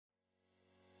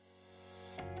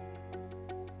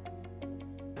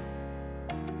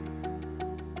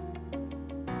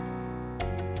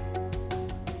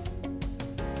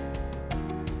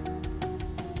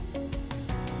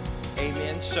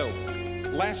Amen. So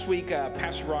last week,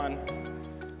 Pastor Ron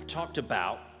talked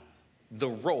about the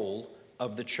role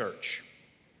of the church.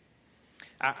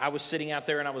 I was sitting out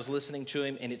there and I was listening to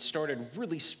him, and it started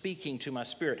really speaking to my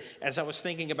spirit as I was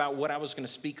thinking about what I was going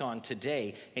to speak on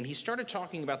today. And he started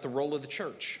talking about the role of the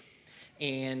church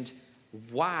and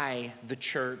why the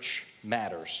church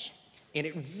matters. And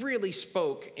it really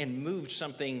spoke and moved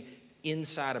something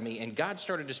inside of me. And God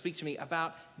started to speak to me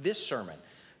about this sermon,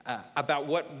 about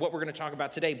what we're going to talk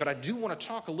about today. But I do want to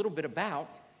talk a little bit about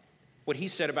what he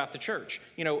said about the church.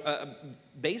 You know,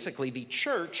 basically the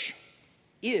church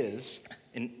is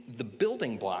in the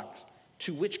building blocks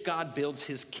to which God builds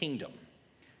his kingdom.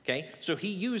 Okay? So he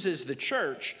uses the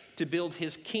church to build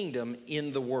his kingdom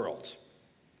in the world.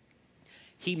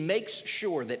 He makes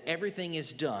sure that everything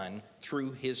is done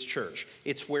through his church.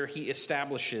 It's where he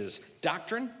establishes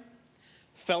doctrine,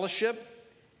 fellowship,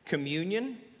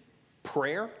 communion,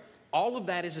 prayer. All of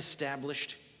that is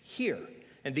established here.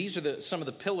 And these are some of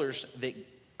the pillars that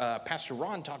Pastor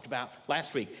Ron talked about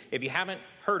last week. If you haven't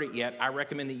heard it yet, I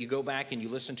recommend that you go back and you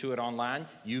listen to it online.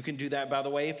 You can do that, by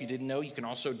the way. If you didn't know, you can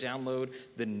also download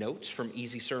the notes from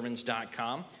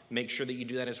easysermons.com. Make sure that you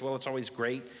do that as well. It's always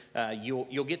great.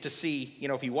 You'll get to see, you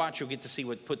know, if you watch, you'll get to see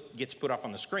what gets put up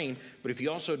on the screen. But if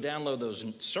you also download those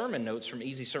sermon notes from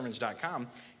easysermons.com,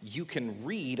 you can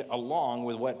read along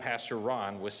with what Pastor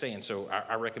Ron was saying. So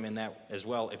I recommend that as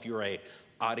well if you're a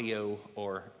audio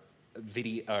or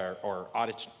video or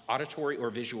auditory or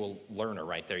visual learner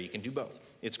right there. You can do both.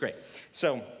 It's great.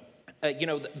 So, you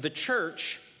know, the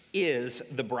church is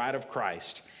the bride of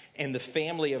Christ and the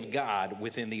family of God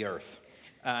within the earth.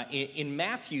 In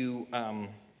Matthew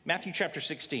chapter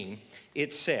 16,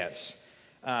 it says,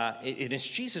 it is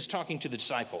Jesus talking to the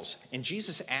disciples, and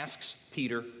Jesus asks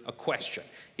Peter a question.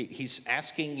 He's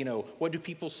asking, you know, what do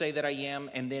people say that I am?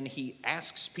 And then he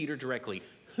asks Peter directly,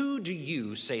 who do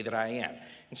you say that I am?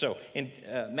 And so in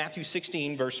Matthew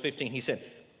 16, verse 15, he said,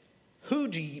 who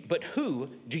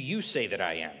do you say that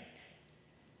I am?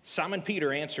 Simon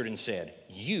Peter answered and said,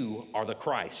 you are the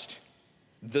Christ,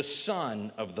 the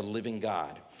Son of the living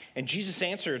God. And Jesus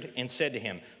answered and said to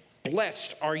him,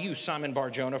 blessed are you, Simon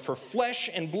Bar-Jonah, for flesh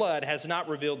and blood has not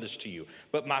revealed this to you,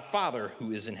 but my Father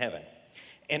who is in heaven.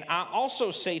 And I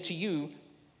also say to you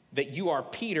that you are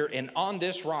Peter, and on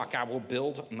this rock I will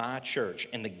build my church,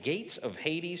 and the gates of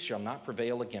Hades shall not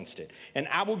prevail against it. And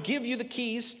I will give you the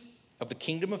keys of the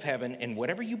kingdom of heaven, and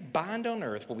whatever you bind on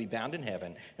earth will be bound in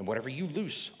heaven, and whatever you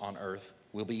loose on earth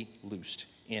will be loosed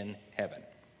in heaven.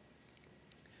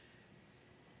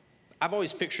 I've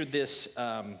always pictured this,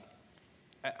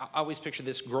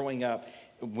 growing up.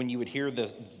 When you would hear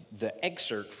the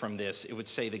excerpt from this, it would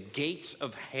say the gates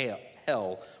of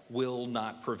hell will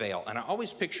not prevail. And I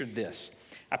always pictured this.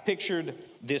 I pictured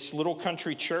this little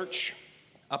country church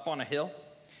up on a hill,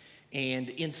 and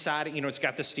inside it, you know, it's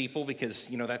got the steeple because,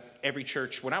 you know, that every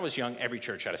church, when I was young, every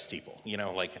church had a steeple, you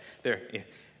know, like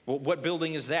well, what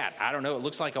building is that? I don't know. It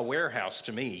looks like a warehouse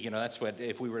to me. You know, that's what,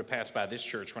 if we were to pass by this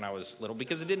church when I was little,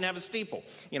 because it didn't have a steeple,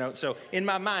 you know. So in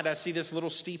my mind, I see this little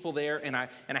steeple there, and I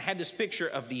had this picture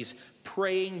of these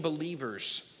praying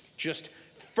believers just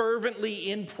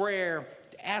fervently in prayer,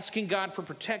 asking God for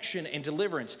protection and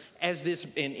deliverance as this,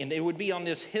 and it would be on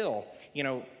this hill, you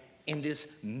know, and this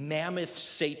mammoth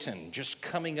Satan just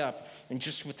coming up and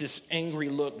just with this angry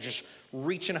look, just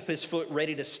reaching up his foot,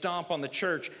 ready to stomp on the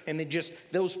church. And then just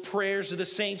those prayers of the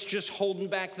saints just holding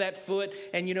back that foot.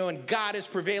 And, you know, and God is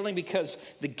prevailing because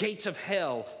the gates of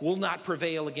hell will not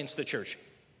prevail against the church.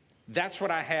 That's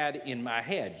what I had in my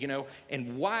head, you know.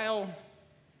 And while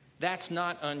that's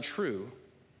not untrue,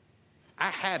 I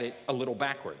had it a little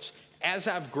backwards. As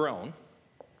I've grown,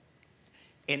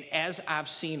 and as I've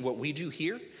seen what we do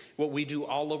here, what we do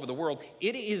all over the world,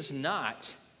 it is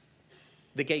not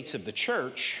the gates of the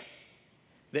church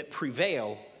that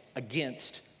prevail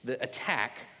against the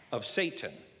attack of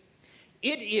Satan.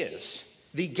 It is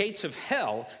the gates of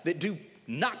hell that do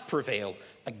not prevail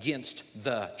against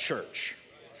the church.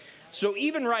 So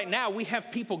even right now, we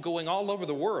have people going all over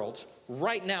the world.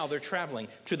 Right now, they're traveling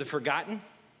to the forgotten,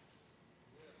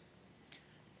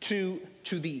 to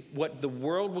the what the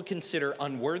world would consider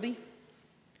unworthy,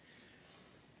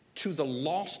 to the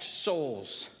lost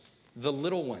souls, the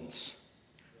little ones,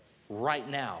 right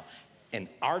now. And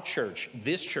our church,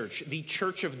 this church, the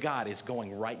church of God is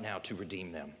going right now to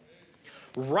redeem them.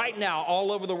 Right now,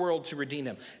 all over the world to redeem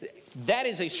them. That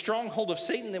is a stronghold of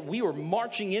Satan that we are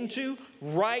marching into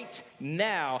right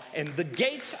now. And the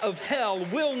gates of hell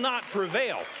will not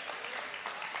prevail.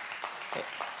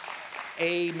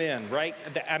 Amen, right?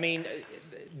 I mean,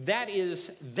 that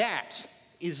is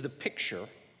the picture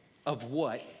of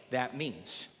what that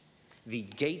means. the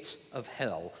gates of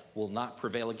hell will not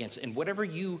prevail against. And whatever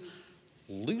you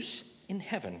loose in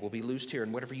heaven will be loosed here,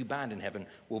 and whatever you bind in heaven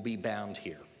will be bound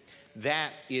here.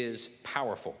 That is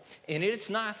powerful. And it's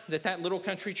not that that little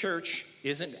country church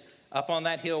isn't up on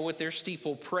that hill with their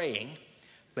steeple praying,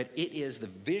 but it is the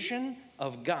vision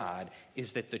of God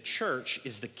is that the church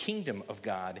is the kingdom of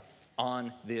God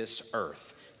on this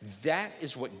earth. That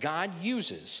is what God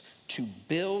uses to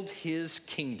build his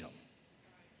kingdom.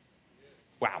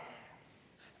 Wow.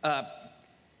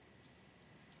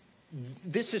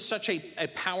 This is such a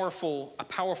powerful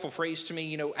phrase to me.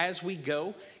 You know, as we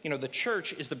go, you know, the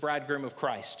church is the bridegroom of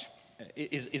Christ,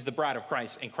 is the bride of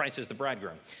Christ, and Christ is the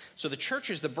bridegroom. So the church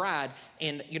is the bride,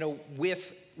 and, you know,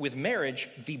 with marriage,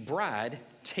 the bride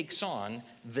takes on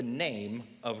the name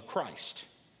of Christ,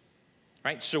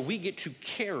 right? So we get to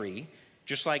carry,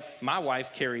 just like my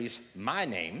wife carries my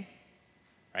name,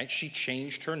 right? She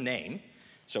changed her name.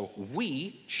 So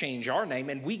we change our name,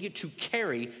 and we get to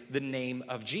carry the name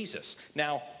of Jesus.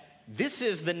 Now, this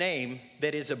is the name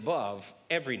that is above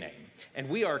every name, and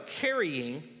we are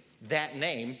carrying that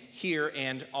name here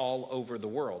and all over the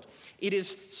world. It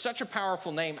is such a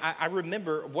powerful name. I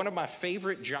remember one of my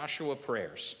favorite Joshua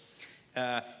prayers.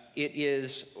 It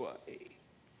is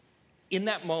in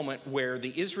that moment where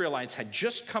the Israelites had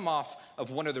just come off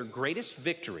of one of their greatest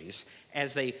victories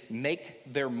as they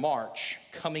make their march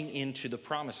coming into the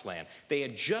promised land. They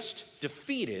had just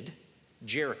defeated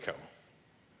Jericho,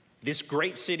 this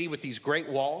great city with these great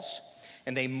walls,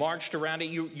 and they marched around it.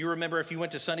 You remember, if you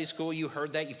went to Sunday school, you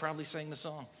heard that, you probably sang the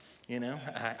song, you know?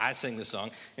 I sing the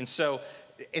song.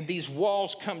 And these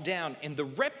walls come down, and the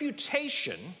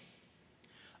reputation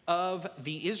of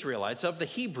the Israelites, of the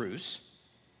Hebrews,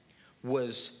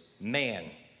 was, man,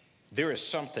 there is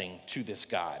something to this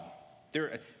God.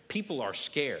 People are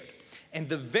scared. And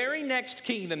the very next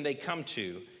kingdom they come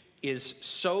to is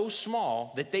so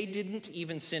small that they didn't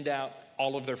even send out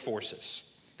all of their forces.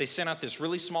 They sent out this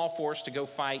really small force to go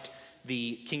fight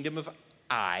the kingdom of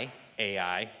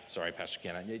Ai, sorry, Pastor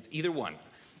Ken, either one.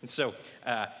 And so,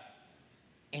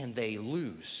 and they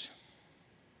lose.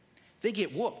 They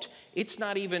get whooped. It's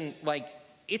not even like,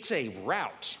 it's a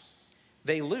rout.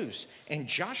 They lose. And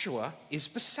Joshua is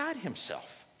beside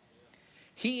himself.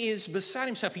 He is beside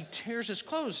himself. He tears his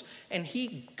clothes and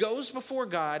he goes before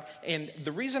God. And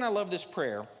the reason I love this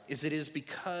prayer is it is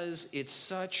because it's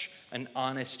such an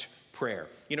honest prayer.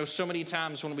 You know, so many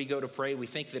times when we go to pray, we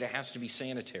think that it has to be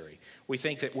sanitary. We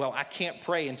think that, well, I can't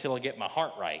pray until I get my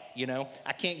heart right. You know,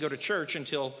 I can't go to church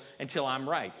until I'm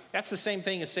right. That's the same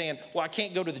thing as saying, well, I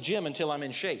can't go to the gym until I'm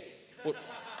in shape. Well,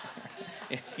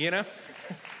 you know,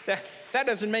 that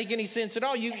doesn't make any sense at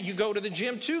all. You go to the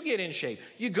gym to get in shape.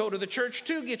 You go to the church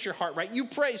to get your heart right. You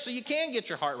pray so you can get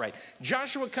your heart right.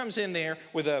 Joshua comes in there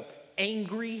with an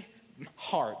angry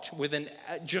heart, with an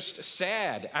just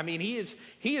sad. I mean, he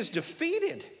is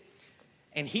defeated.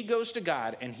 And he goes to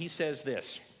God and he says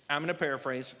this. I'm going to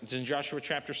paraphrase. It's in Joshua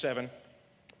chapter 7.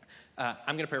 I'm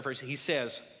going to paraphrase. He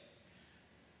says,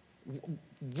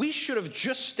 we should have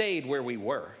just stayed where we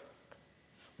were.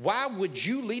 Why would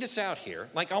you lead us out here?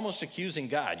 Like almost accusing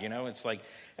God, you know? It's like,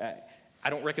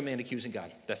 I don't recommend accusing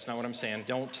God. That's not what I'm saying.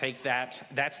 Don't take that.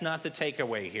 That's not the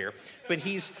takeaway here. But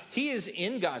he is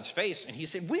in God's face, and he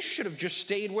said, we should have just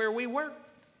stayed where we were.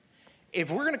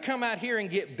 If we're going to come out here and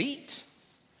get beat,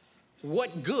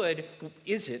 what good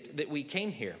is it that we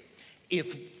came here?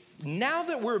 If now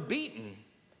that we're beaten,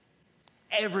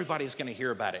 everybody's going to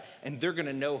hear about it, and they're going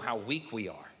to know how weak we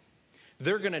are.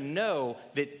 They're going to know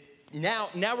that now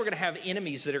we're going to have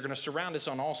enemies that are going to surround us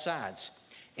on all sides.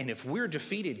 And if we're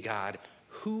defeated, God,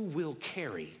 who will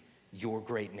carry your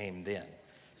great name then?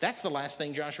 That's the last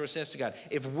thing Joshua says to God.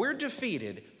 If we're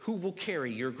defeated, who will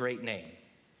carry your great name?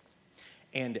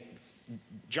 And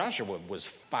Joshua was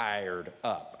fired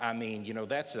up. I mean, you know,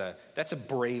 that's a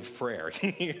brave prayer.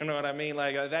 You know what I mean?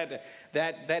 Like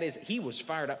that is, he was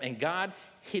fired up. And God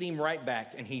hit him right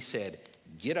back and he said,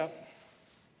 get up,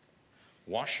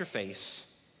 wash your face,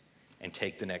 and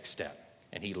take the next step.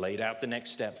 And he laid out the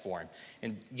next step for him.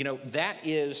 And, you know,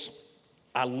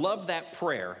 I love that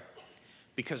prayer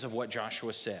because of what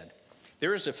Joshua said.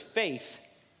 There is a faith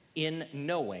in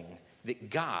knowing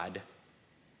that God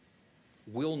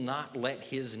will not let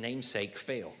his namesake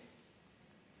fail.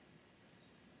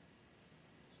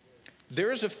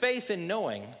 There is a faith in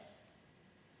knowing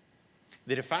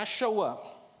that if I show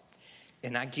up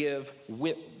and I give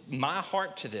my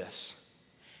heart to this,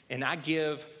 and I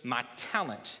give my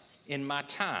talent in my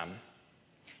time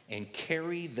and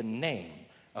carry the name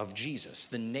of Jesus,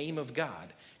 the name of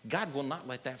God, God will not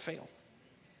let that fail.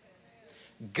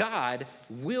 God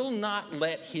will not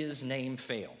let his name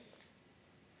fail.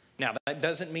 Now, that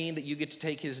doesn't mean that you get to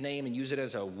take his name and use it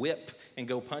as a whip and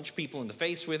go punch people in the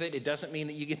face with it. It doesn't mean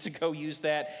that you get to go use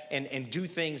that and do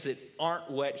things that aren't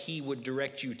what he would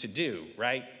direct you to do,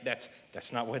 right?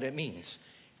 That's not what it means.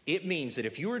 It means that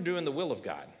if you are doing the will of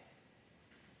God,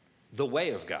 the way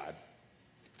of God,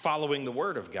 following the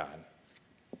word of God,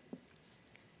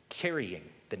 carrying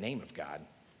the name of God,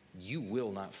 you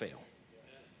will not fail.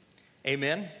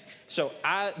 Amen? So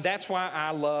that's why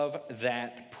I love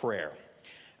that prayer.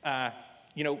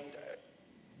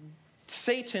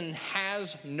 Satan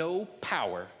has no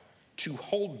power to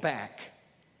hold back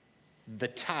the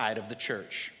tide of the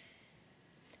church.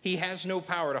 He has no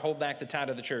power to hold back the tide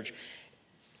of the church.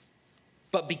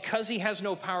 But because he has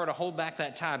no power to hold back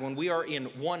that tide, when we are in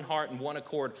one heart and one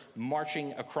accord,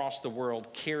 marching across the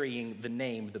world, carrying the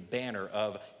name, the banner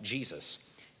of Jesus,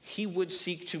 he would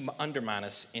seek to undermine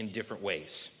us in different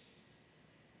ways.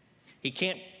 He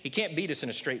can't beat us in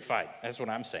a straight fight. That's what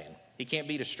I'm saying. He can't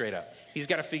beat us straight up. He's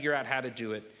got to figure out how to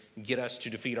do it, get us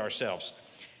to defeat ourselves.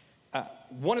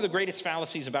 One of the greatest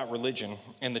fallacies about religion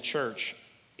and the church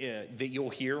that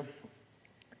you'll hear,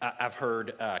 I've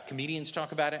heard comedians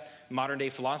talk about it, modern day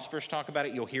philosophers talk about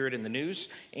it, you'll hear it in the news,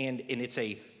 and it's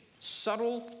a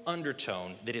subtle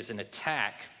undertone that is an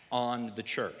attack on the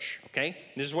church, okay?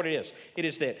 This is what it is. It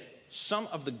is that some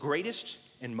of the greatest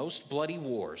and most bloody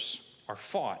wars are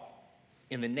fought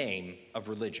in the name of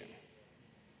religion.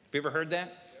 Have you ever heard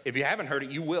that? If you haven't heard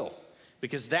it, you will,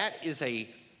 because that is a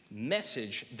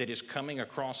message that is coming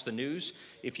across the news.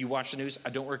 If you watch the news, I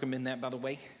don't recommend that, by the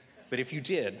way, but if you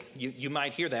did, you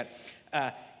might hear that.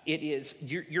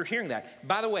 You're hearing that.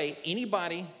 By the way,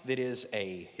 anybody that is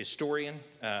a historian,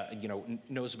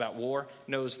 knows about war,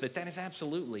 knows that is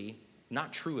absolutely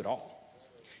not true at all.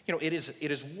 It is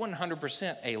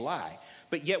 100% a lie.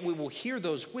 But yet we will hear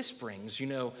those whisperings,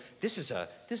 this is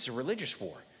a religious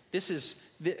war.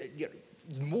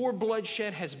 More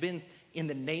bloodshed has been in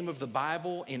the name of the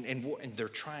Bible, and they're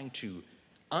trying to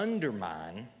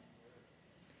undermine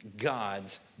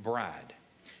God's bride.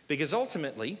 Because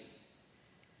ultimately,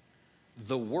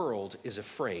 the world is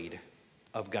afraid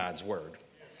of God's word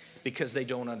because they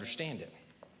don't understand it.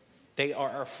 They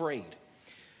are afraid.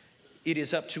 It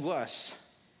is up to us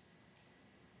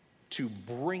to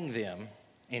bring them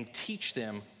and teach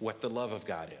them what the love of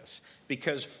God is.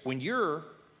 Because when you're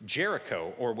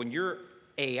Jericho or when you're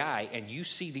AI and you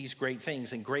see these great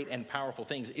things and great and powerful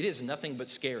things, it is nothing but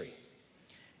scary.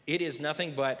 It is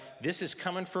nothing but, this is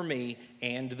coming for me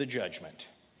and the judgment.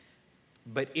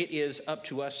 But it is up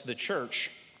to us, the church,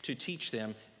 to teach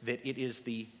them that it is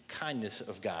the kindness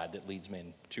of God that leads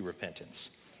men to repentance.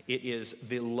 It is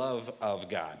the love of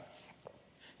God.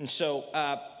 And so,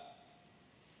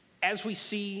 as we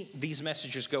see these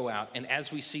messages go out and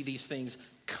as we see these things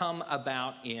come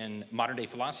about in modern day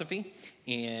philosophy,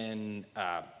 in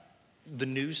the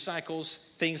news cycles,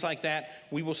 things like that,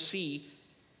 we will see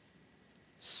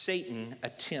Satan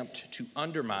attempt to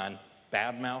undermine,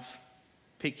 badmouth,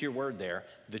 pick your word there,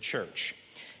 the church.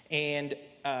 And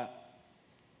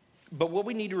but what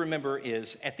we need to remember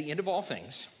is at the end of all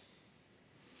things,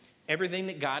 everything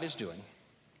that God is doing,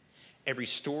 every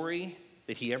story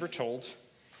that he ever told,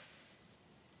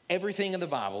 everything in the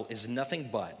Bible is nothing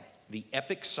but the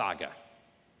epic saga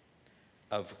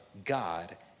of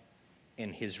God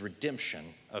and his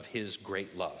redemption of his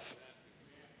great love.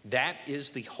 That is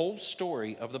the whole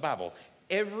story of the Bible.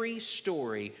 Every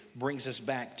story brings us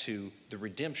back to the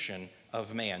redemption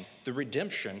of man, the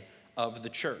redemption of the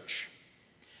church.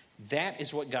 That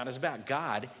is what God is about.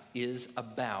 God is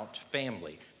about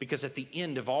family. Because at the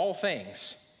end of all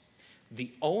things,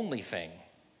 the only thing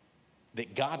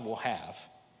that God will have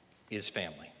is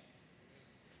family.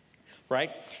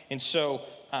 Right? And so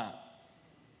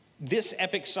this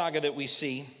epic saga that we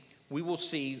see, we will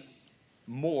see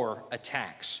more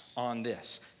attacks on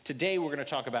this. Today we're going to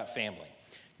talk about family.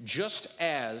 Just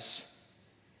as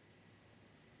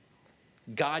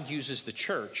God uses the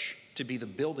church to be the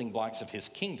building blocks of his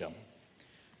kingdom,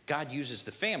 God uses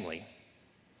the family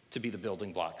to be the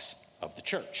building blocks of the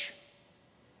church.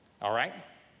 All right?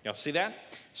 Y'all see that?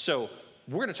 So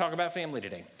we're going to talk about family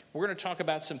today. We're going to talk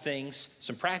about some things,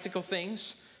 some practical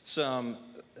things, some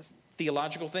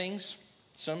theological things,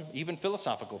 some even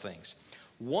philosophical things.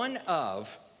 One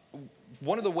of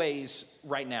the ways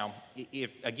right now,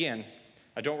 if again,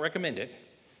 I don't recommend it,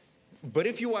 but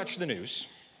if you watch the news,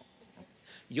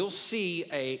 you'll see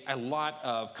a lot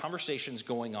of conversations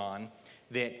going on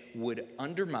that would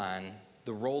undermine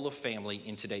the role of family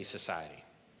in today's society.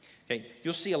 Okay,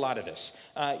 you'll see a lot of this.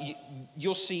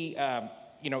 You'll see,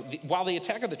 while the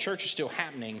attack of the church is still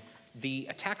happening, the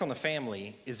attack on the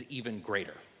family is even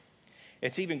greater.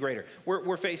 It's even greater.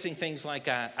 We're facing things like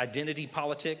identity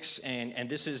politics, and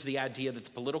this is the idea that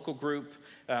the political group,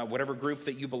 whatever group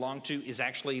that you belong to, is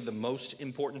actually the most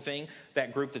important thing.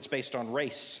 That group that's based on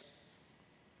race,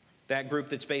 that group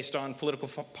that's based on political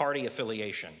party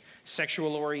affiliation,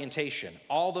 sexual orientation,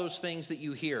 all those things that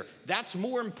you hear, that's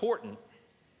more important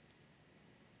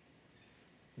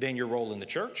than your role in the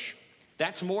church.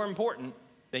 That's more important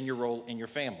than your role in your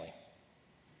family.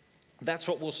 That's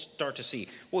what we'll start to see.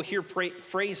 We'll hear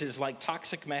phrases like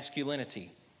toxic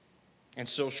masculinity and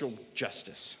social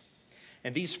justice.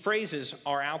 And these phrases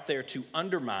are out there to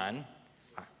undermine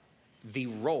the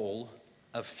role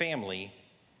of family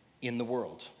in the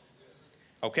world.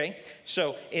 Okay?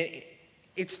 So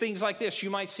it's things like this.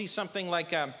 You might see something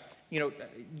like,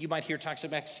 you might hear toxic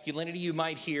masculinity. You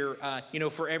might hear,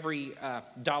 for every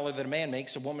dollar that a man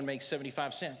makes, a woman makes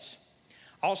 75 cents.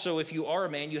 Also, if you are a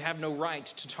man, you have no right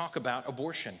to talk about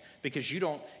abortion because you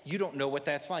don't know what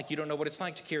that's like. You don't know what it's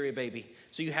like to carry a baby.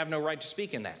 So you have no right to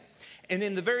speak in that. And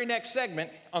in the very next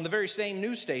segment, on the very same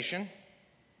news station,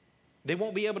 they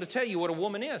won't be able to tell you what a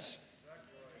woman is.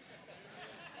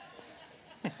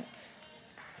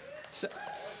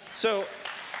 So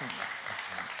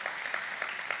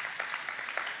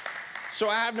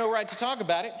I have no right to talk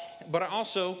about it, but I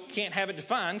also can't have it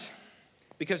defined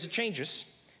because it changes.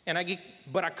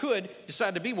 But I could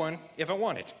decide to be one if I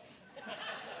wanted.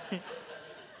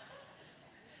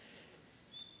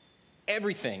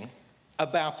 Everything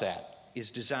about that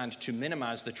is designed to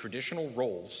minimize the traditional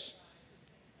roles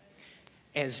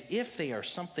as if they are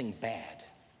something bad,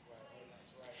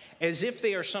 as if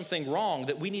they are something wrong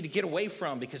that we need to get away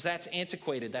from because that's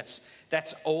antiquated,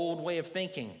 that's old way of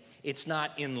thinking. It's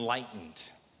not enlightened.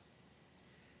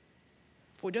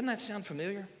 Boy, doesn't that sound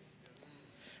familiar?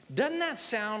 Doesn't that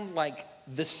sound like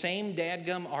the same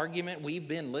dadgum argument we've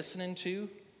been listening to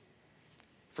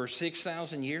for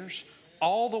 6,000 years?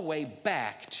 All the way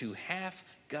back to hath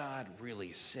God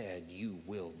really said you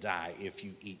will die if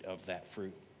you eat of that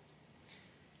fruit?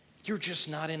 You're just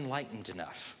not enlightened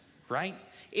enough, right?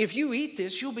 If you eat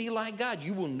this, you'll be like God.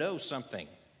 You will know something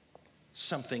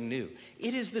new.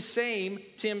 It is the same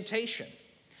temptation.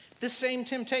 The same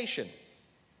temptation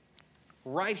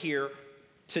right here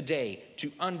today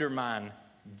to undermine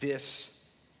this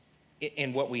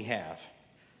in what we have.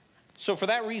 So for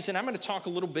that reason, I'm going to talk a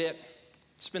little bit,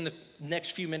 spend the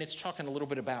next few minutes talking a little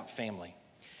bit about family.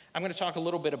 I'm going to talk a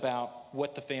little bit about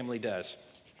what the family does.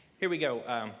 Here we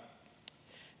go.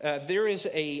 There is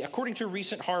according to a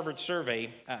recent Harvard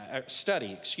study,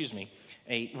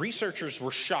 researchers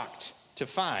were shocked to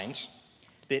find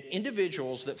that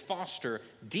individuals that foster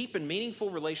deep and meaningful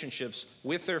relationships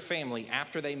with their family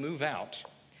after they move out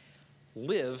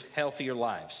live healthier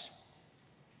lives.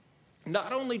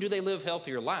 Not only do they live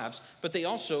healthier lives, but they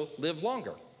also live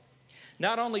longer.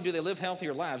 Not only do they live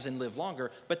healthier lives and live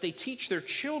longer, but they teach their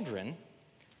children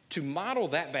to model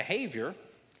that behavior.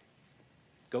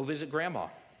 Go visit grandma.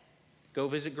 Go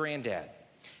visit granddad.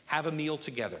 Have a meal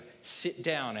together. Sit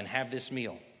down and have this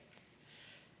meal.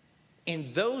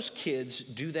 And those kids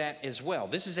do that as well.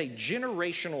 This is a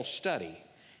generational study.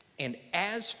 And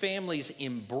as families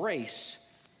embrace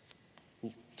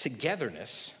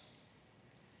togetherness,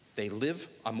 they live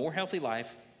a more healthy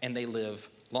life and they live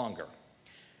longer.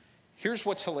 Here's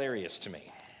what's hilarious to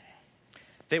me.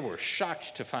 They were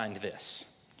shocked to find this.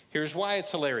 Here's why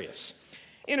it's hilarious.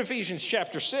 In Ephesians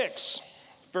chapter 6,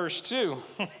 verse 2,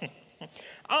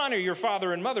 honor your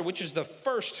father and mother, which is the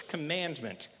first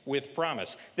commandment with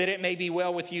promise, that it may be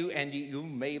well with you and you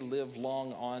may live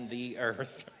long on the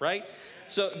earth, right?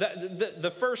 So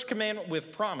the first commandment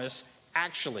with promise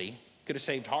actually could have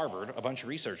saved Harvard a bunch of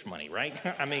research money, right?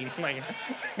 I mean, like,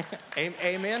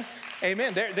 amen?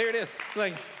 Amen. There it is.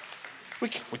 Like, we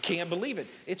can't believe it.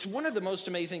 It's one of the most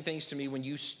amazing things to me when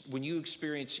you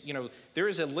experience, there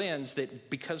is a lens that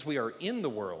because we are in the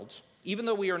world, even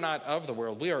though we are not of the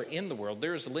world, we are in the world,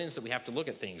 there is a lens that we have to look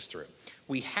at things through.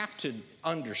 We have to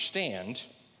understand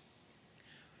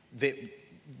that,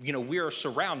 we are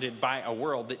surrounded by a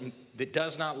world that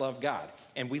does not love God,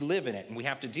 and we live in it, and we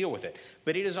have to deal with it.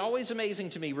 But it is always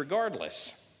amazing to me,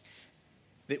 regardless,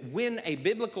 that when a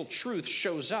biblical truth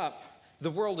shows up, the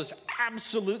world is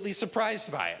absolutely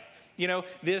surprised by it.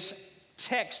 This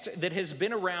text that has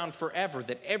been around forever,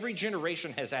 that every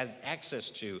generation has had access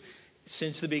to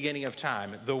since the beginning of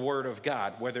time, the Word of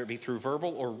God, whether it be through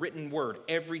verbal or written word,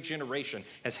 every generation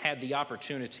has had the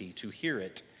opportunity to hear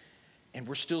it, and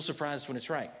we're still surprised when it's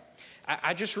right.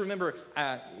 I just remember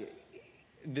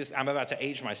this. I'm about to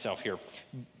age myself here,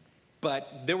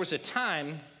 but there was a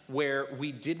time where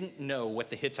we didn't know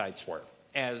what the Hittites were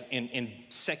as in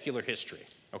secular history.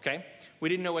 okay? We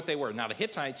didn't know what they were. Now, the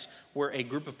Hittites were a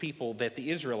group of people that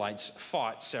the Israelites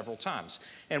fought several times.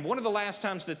 And one of the last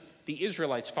times that the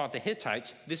Israelites fought the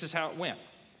Hittites, this is how it went.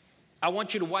 I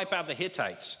want you to wipe out the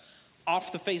Hittites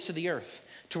off the face of the earth,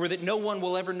 to where that no one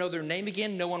will ever know their name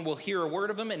again, no one will hear a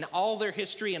word of them, and all their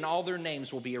history and all their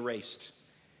names will be erased.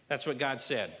 That's what God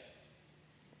said.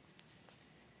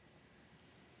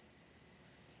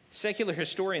 Secular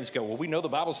historians go, well, we know the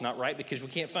Bible's not right because we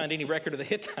can't find any record of the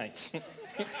Hittites.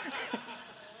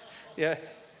 Yeah,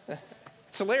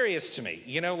 it's hilarious to me.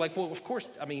 Like, well, of course,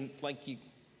 I mean, like,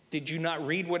 did you not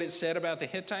read what it said about the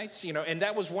Hittites? And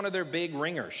that was one of their big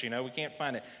ringers. We can't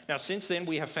find it. Now, since then,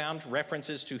 we have found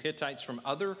references to Hittites from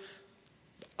other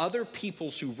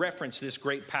peoples who reference this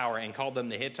great power and called them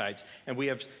the Hittites. And we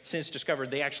have since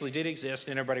discovered they actually did exist,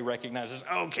 and everybody recognizes,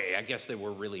 okay, I guess they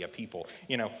were really a people,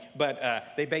 But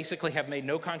they basically have made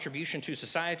no contribution to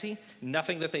society.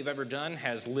 Nothing that they've ever done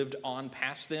has lived on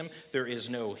past them. There is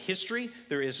no history.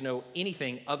 There is no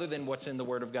anything other than what's in the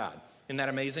Word of God. Isn't that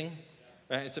amazing?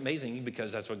 It's amazing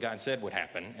because that's what God said would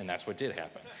happen, and that's what did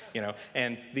happen,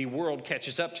 And the world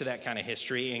catches up to that kind of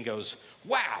history and goes,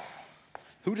 wow,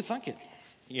 who'd have thunk it?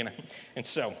 And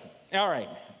so, all right,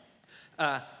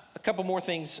 a couple more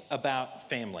things about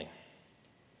family.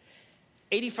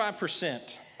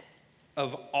 85%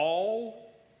 of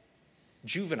all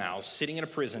juveniles sitting in a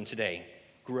prison today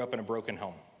grew up in a broken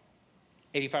home.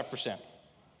 85%.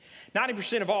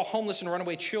 90% of all homeless and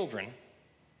runaway children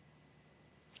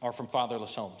are from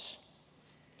fatherless homes.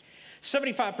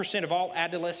 75% of all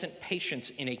adolescent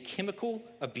patients in a chemical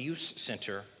abuse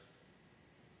center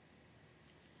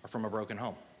are from a broken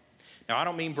home. Now, I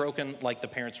don't mean broken like the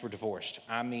parents were divorced.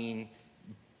 I mean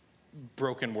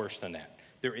broken worse than that.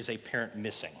 There is a parent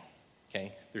missing,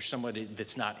 okay? There's somebody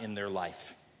that's not in their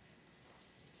life.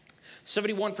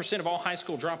 71% of all high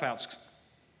school dropouts,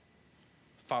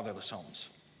 fatherless homes.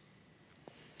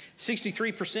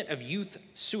 63% of youth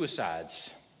suicides,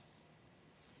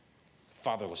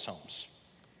 fatherless homes.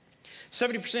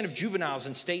 70% of juveniles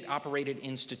in state-operated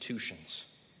institutions,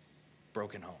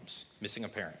 broken homes, missing a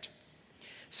parent.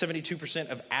 72%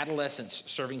 of adolescents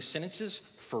serving sentences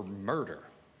for murder,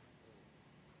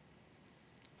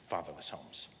 fatherless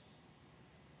homes.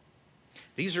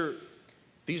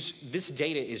 This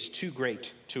data is too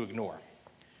great to ignore.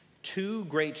 Too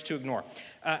great to ignore.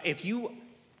 If you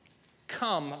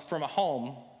come from a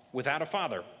home without a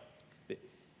father,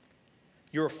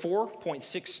 you're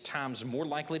 4.6 times more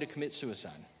likely to commit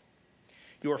suicide.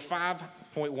 You are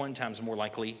 5.1 times more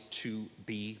likely to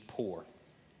be poor.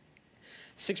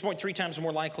 6.3 times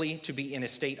more likely to be in a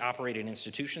state-operated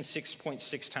institution.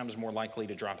 6.6 times more likely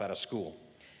to drop out of school.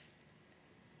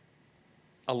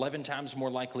 11 times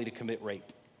more likely to commit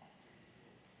rape.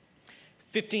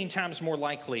 15 times more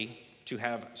likely to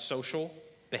have social,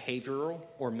 behavioral,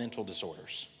 or mental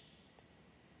disorders.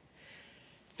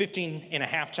 15 and a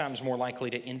half times more likely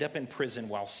to end up in prison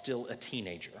while still a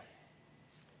teenager.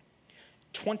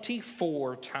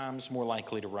 24 times more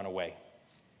likely to run away.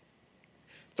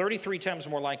 33 times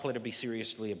more likely to be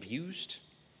seriously abused.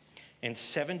 And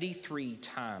 73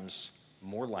 times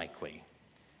more likely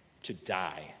to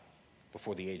die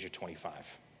before the age of 25.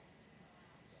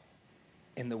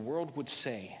 And the world would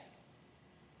say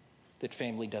that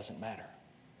family doesn't matter.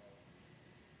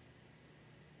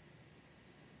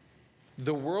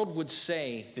 The world would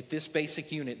say that this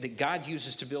basic unit that God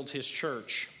uses to build his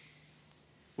church,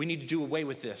 we need to do away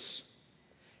with this.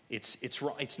 It's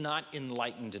wrong. It's not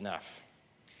enlightened enough.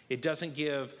 It doesn't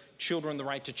give children the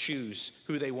right to choose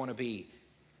who they want to be.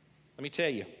 Let me tell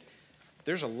you,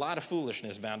 there's a lot of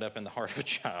foolishness bound up in the heart of a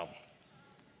child.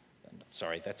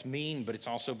 Sorry, that's mean, but it's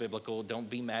also biblical. Don't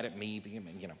be mad at me,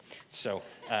 So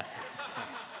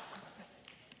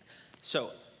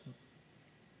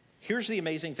here's the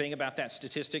amazing thing about that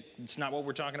statistic. It's not what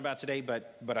we're talking about today,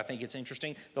 but I think it's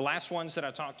interesting. The last ones that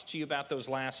I talked to you about, those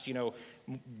last,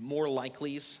 more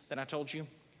likelies that I told you,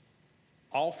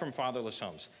 all from fatherless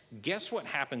homes. Guess what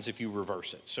happens if you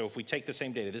reverse it? So if we take the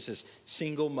same data, this is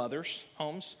single mothers'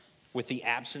 homes with the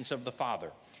absence of the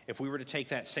father. If we were to take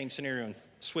that same scenario and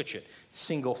switch it,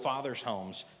 single fathers'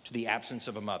 homes to the absence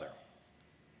of a mother,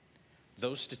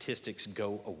 those statistics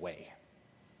go away.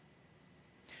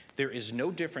 There is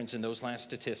no difference in those last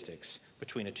statistics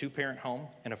between a two-parent home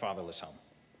and a fatherless home,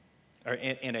 or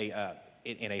in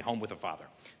a home with a father.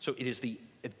 So it is the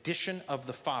addition of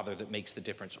the father that makes the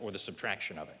difference, or the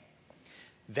subtraction of it.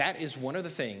 That is one of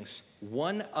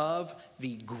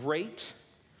the great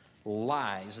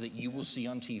lies that you will see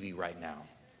on TV right now,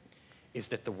 is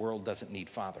that the world doesn't need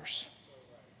fathers.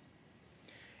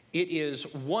 It is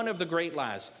one of the great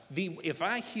lies. If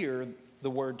I hear the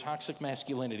word toxic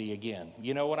masculinity again.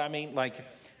 You know what I mean? Like,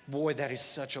 boy, that is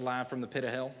such a lie from the pit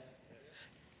of hell.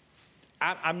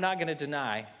 I'm not going to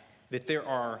deny that there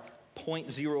are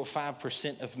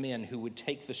 0.05% of men who would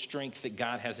take the strength that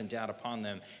God has endowed upon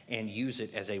them and use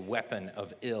it as a weapon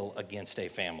of ill against a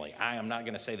family. I am not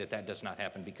going to say that that does not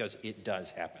happen, because it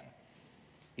does happen.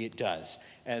 It does.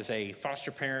 As a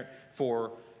foster parent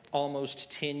for almost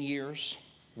 10 years,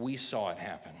 we saw it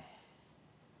happen.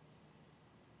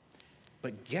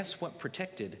 But guess what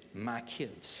protected my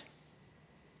kids?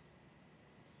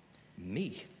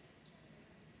 Me.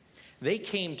 They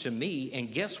came to me,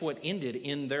 and guess what ended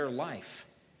in their life?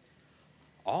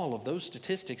 All of those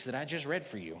statistics that I just read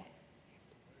for you.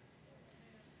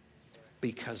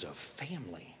 Because of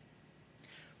family.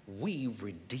 We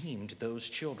redeemed those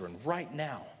children. Right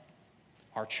now,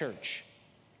 our church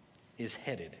is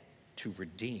headed to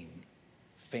redeem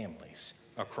families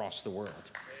across the world.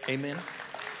 Amen?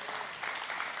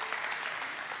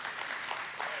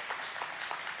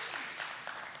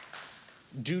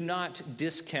 Do not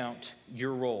discount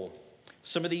your role.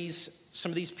 Some of these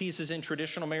pieces in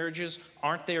traditional marriages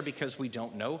aren't there because we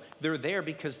don't know. They're there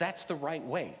because that's the right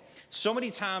way. So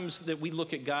many times that we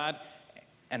look at God,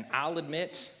 and I'll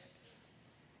admit,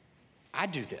 I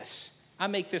do this. I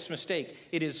make this mistake.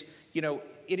 It is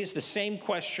the same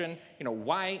question,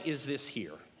 why is this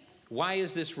here? Why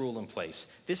is this rule in place?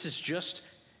 This is just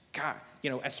God,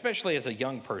 especially as a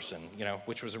young person,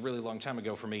 which was a really long time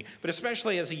ago for me, but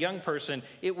especially as a young person,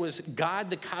 it was God,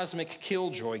 the cosmic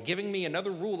killjoy, giving me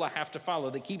another rule I have to follow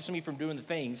that keeps me from doing the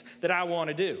things that I want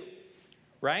to do,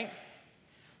 right?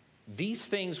 These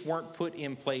things weren't put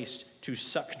in place to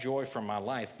suck joy from my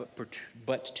life,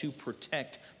 but to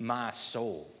protect my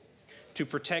soul, to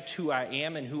protect who I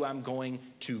am and who I'm going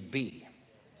to be.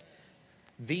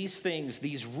 These things,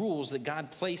 these rules that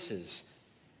God places,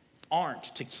 aren't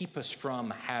to keep us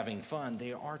from having fun.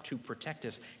 They are to protect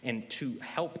us and to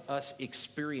help us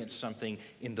experience something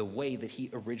in the way that He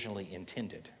originally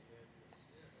intended.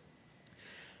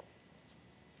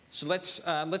 So let's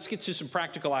get to some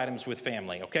practical items with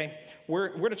family, okay? We're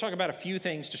going to talk about a few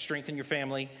things to strengthen your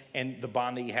family and the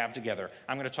bond that you have together.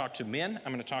 I'm going to talk to men,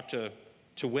 I'm going to talk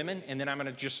to women, and then I'm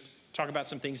going to just talk about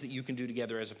some things that you can do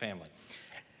together as a family.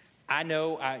 I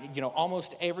know,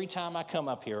 almost every time I come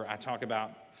up here, I talk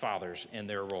about fathers and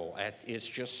their role. It's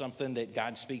just something that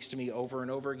God speaks to me over and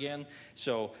over again,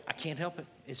 so I can't help it.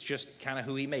 It's just kind of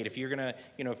who He made. If you're gonna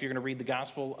read the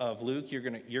Gospel of Luke, you're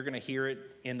gonna hear it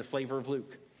in the flavor of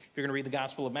Luke. If you're gonna read the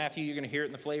Gospel of Matthew, you're gonna hear it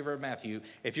in the flavor of Matthew.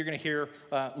 If you're gonna hear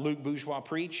Luke Bourgeois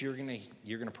preach, you're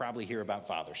gonna probably hear about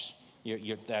fathers.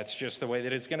 That's just the way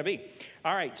that it's gonna be.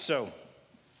 All right, so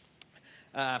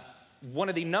one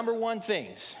of the number one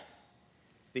things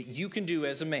that you can do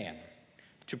as a man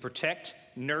to protect,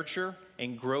 nurture,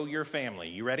 and grow your family.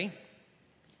 You ready?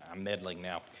 I'm meddling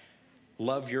now.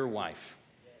 Love your wife.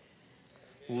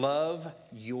 Love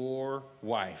your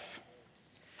wife.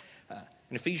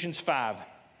 In Ephesians 5,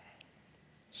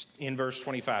 in verse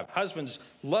 25, husbands,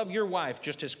 love your wife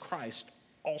just as Christ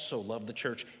also loved the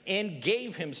church and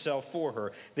gave Himself for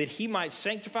her, that He might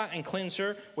sanctify and cleanse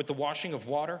her with the washing of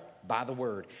water by the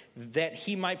word, that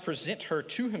He might present her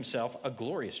to Himself a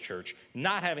glorious church,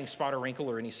 not having spot or wrinkle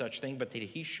or any such thing, but that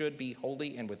she should be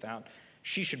holy and without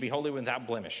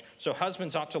blemish. So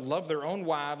husbands ought to love their own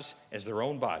wives as their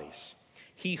own bodies.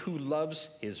 He who loves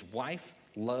his wife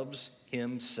loves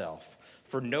himself.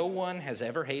 For no one has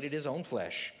ever hated his own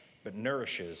flesh, but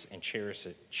nourishes and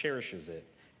cherishes it,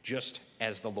 just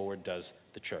as the Lord does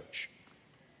the church.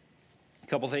 A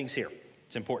couple things here.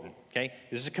 It's important, okay?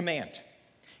 This is a command.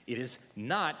 It is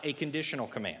not a conditional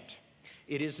command.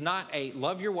 It is not a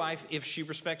love your wife if she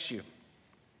respects you.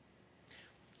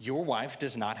 Your wife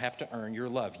does not have to earn your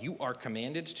love. You are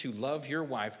commanded to love your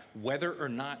wife whether or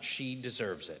not she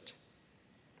deserves it,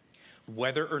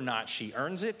 whether or not she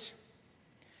earns it,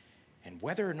 and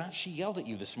whether or not she yelled at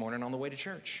you this morning on the way to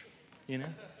church,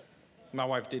 My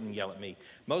wife didn't yell at me,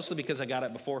 mostly because I got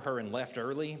up before her and left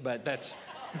early, but that's...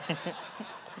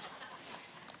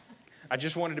 I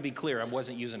just wanted to be clear, I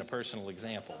wasn't using a personal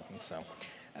example. And so,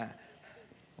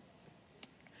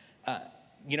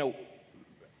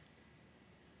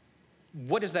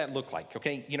 what does that look like,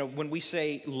 okay? When we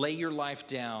say lay your life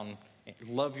down,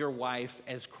 love your wife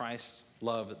as Christ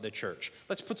loved the church.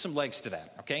 Let's put some legs to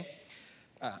that, okay?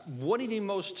 What are the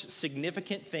most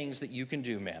significant things that you can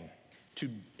do, men, to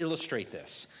illustrate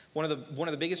this? One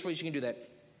of the biggest ways you can do that,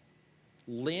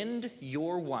 lend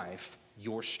your wife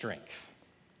your strength,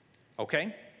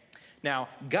 okay? Now,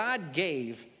 God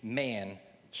gave man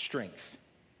strength,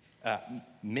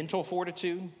 mental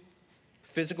fortitude,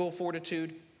 physical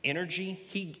fortitude, energy.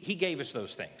 He gave us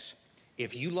those things.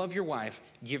 If you love your wife,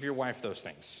 give your wife those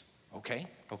things. Okay,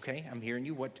 I'm hearing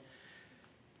you.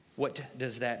 What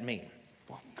does that mean?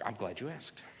 Well, I'm glad you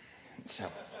asked.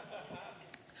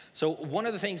 So one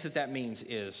of the things that means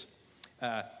is,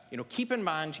 keep in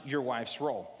mind your wife's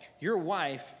role. Your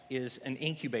wife is an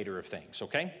incubator of things,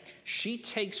 okay? She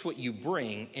takes what you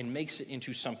bring and makes it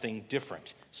into something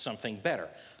different, something better.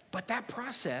 But that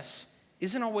process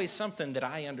isn't always something that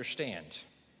I understand,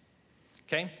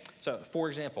 okay? So, for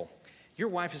example, your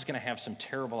wife is going to have some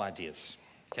terrible ideas,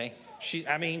 okay?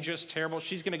 Just terrible.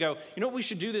 She's going to go, you know what we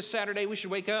should do this Saturday? We should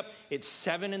wake up at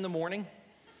 7 in the morning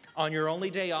on your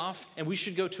only day off, and we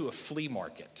should go to a flea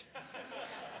market.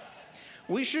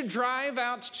 We should drive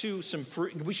out to some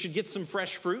fruit. We should get some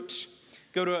fresh fruit.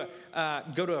 Go to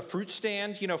a fruit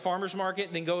stand, farmer's market,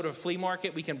 and then go to a flea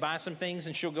market. We can buy some things,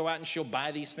 and she'll go out and she'll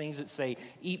buy these things that say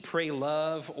 "Eat, Pray,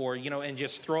 Love," or and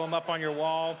just throw them up on your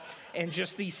wall, and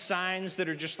just these signs that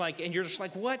are just like, and you're just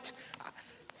like, what?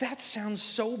 That sounds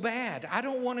so bad. I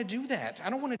don't want to do that. I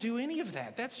don't want to do any of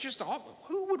that. That's just awful.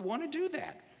 Who would want to do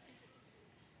that?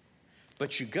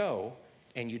 But you go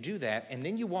and you do that, and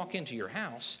then you walk into your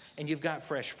house and you've got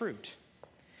fresh fruit.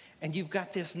 And you've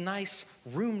got this nice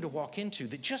room to walk into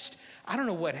that just, I don't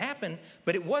know what happened,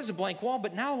 but it was a blank wall,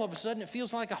 but now all of a sudden it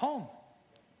feels like a home.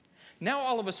 Now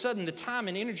all of a sudden the time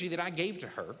and energy that I gave to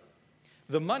her,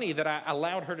 the money that I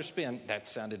allowed her to spend, that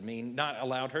sounded mean, not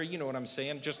allowed her, you know what I'm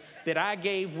saying, just that I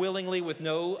gave willingly with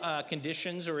no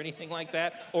conditions or anything like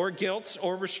that, or guilt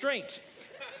or restraint.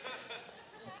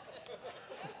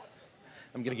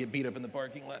 I'm going to get beat up in the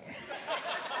parking lot.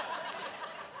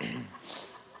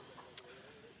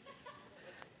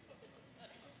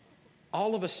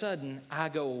 All of a sudden, I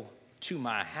go to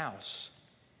my house,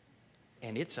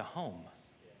 and it's a home.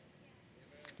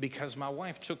 Because my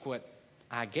wife took what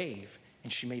I gave,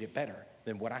 and she made it better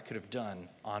than what I could have done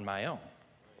on my own.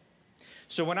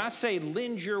 So when I say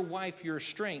lend your wife your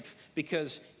strength,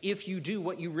 because if you do,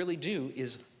 what you really do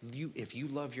is, if you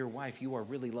love your wife, you are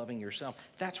really loving yourself.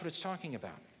 That's what it's talking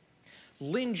about.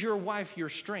 Lend your wife your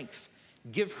strength.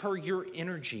 Give her your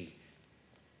energy.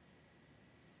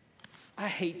 I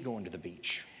hate going to the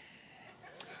beach.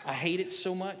 I hate it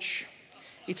so much.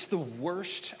 It's the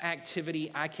worst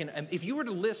activity I can. If you were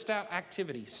to list out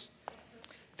activities,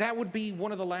 that would be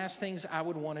one of the last things I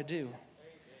would want to do.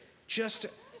 Just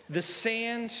the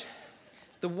sand,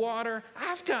 the water.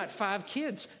 I've got 5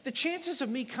 kids. The chances of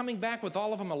me coming back with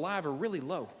all of them alive are really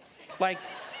low. Like,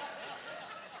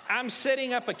 I'm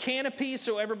setting up a canopy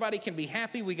so everybody can be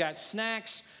happy. We got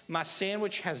snacks. My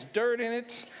sandwich has dirt in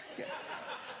it.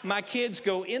 My kids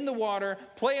go in the water,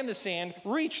 play in the sand,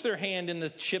 reach their hand in the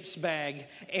chips bag,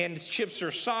 and chips are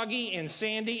soggy and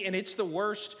sandy, and it's the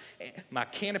worst. My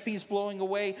canopy's blowing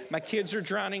away. My kids are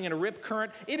drowning in a rip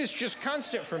current. It is just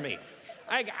constant for me.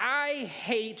 I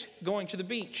hate going to the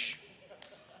beach.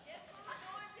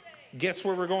 Guess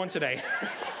where we're going today?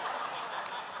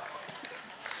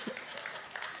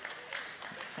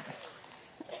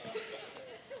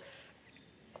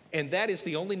 And that is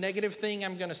the only negative thing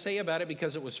I'm going to say about it,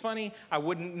 because it was funny. I'm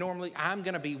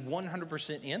going to be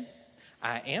 100% in.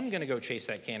 I am going to go chase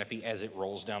that canopy as it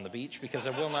rolls down the beach, because I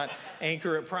will not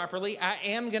anchor it properly. I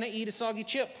am going to eat a soggy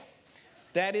chip.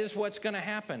 That is what's going to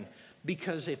happen.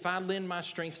 Because if I lend my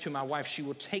strength to my wife, she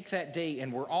will take that day,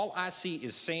 and where all I see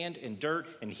is sand and dirt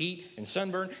and heat and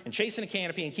sunburn and chasing a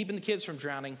canopy and keeping the kids from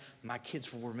drowning, my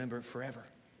kids will remember it forever.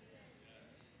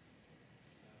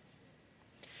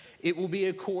 It will be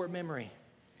a core memory.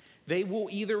 They will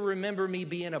either remember me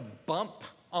being a bump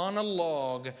on a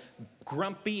log,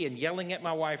 grumpy and yelling at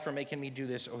my wife for making me do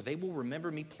this, or they will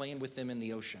remember me playing with them in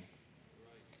the ocean.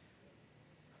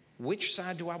 Which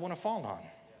side do I want to fall on?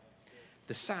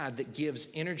 The side that gives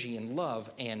energy and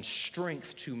love and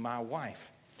strength to my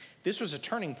wife. This was a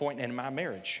turning point in my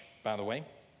marriage, by the way.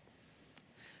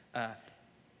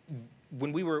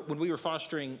 When we were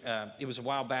fostering, it was a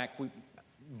while back.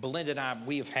 Belinda and I,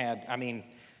 we have had.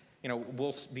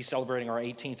 We'll be celebrating our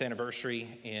 18th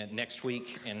anniversary next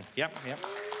week, and yep.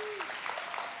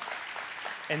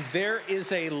 And there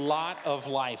is a lot of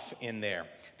life in there.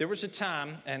 There was a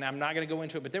time, and I'm not going to go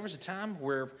into it, but there was a time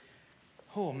where,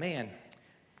 oh man.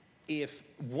 If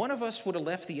one of us would have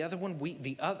left the other one,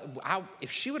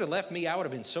 if she would have left me, I would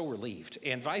have been so relieved,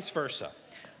 and vice versa.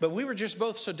 But we were just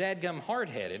both so dadgum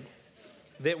hard-headed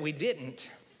that we didn't,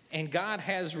 and God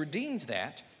has redeemed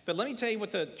that. But let me tell you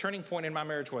what the turning point in my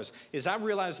marriage was, is I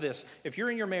realized this. If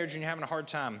you're in your marriage and you're having a hard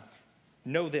time,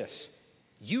 know this.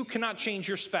 You cannot change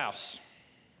your spouse.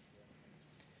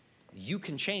 You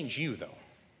can change you, though.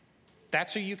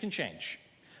 That's who you can change.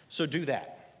 So do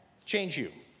that. Change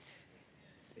you.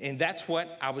 And that's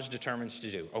what I was determined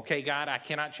to do. Okay, God, I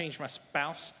cannot change my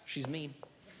spouse. She's mean.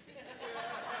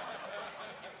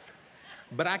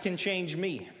 But I can change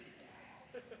me.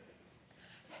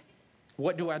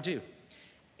 What do I do?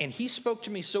 And he spoke to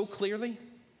me so clearly.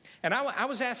 And I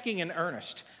was asking in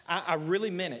earnest. I really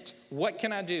meant it. What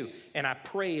can I do? And I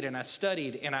prayed and I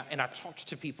studied and I talked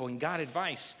to people and got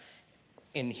advice.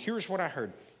 And here's what I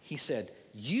heard. He said,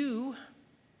 you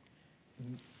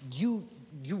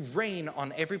reign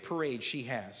on every parade she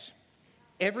has.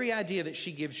 Every idea that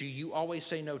she gives you, you always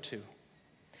say no to.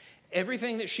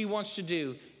 Everything that she wants to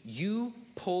do, you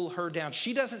pull her down.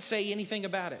 She doesn't say anything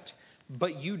about it,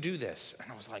 but you do this.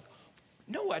 And I was like,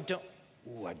 no, I don't.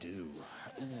 Ooh, I do.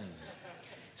 Ooh. He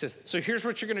says, so here's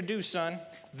what you're going to do, son.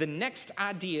 The next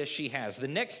idea she has, the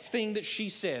next thing that she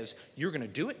says, you're going to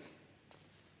do it.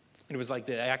 And it was like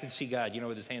that. I can see God,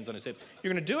 with his hands on his hip.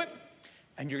 You're going to do it,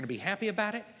 and you're going to be happy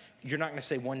about it. You're not going to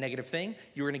say one negative thing.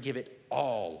 You're going to give it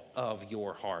all of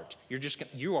your heart.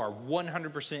 You are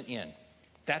 100% in.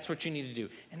 That's what you need to do.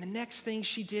 And the next thing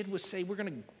she did was say, we're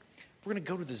going to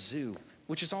go to the zoo,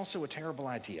 which is also a terrible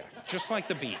idea, just like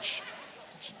the beach.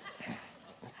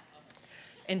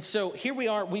 And so here we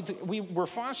are. We're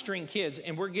fostering kids,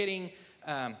 and we're getting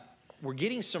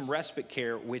some respite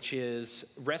care, which is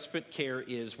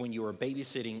when you are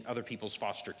babysitting other people's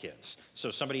foster kids.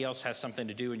 So somebody else has something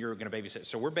to do, and you're going to babysit.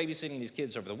 So we're babysitting these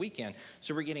kids over the weekend.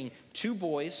 So we're getting 2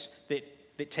 boys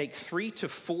that take 3 to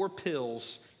 4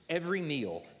 pills every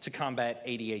meal to combat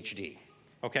ADHD.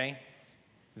 Okay,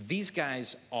 these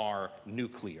guys are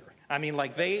nuclear. I mean,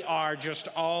 like, they are just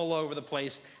all over the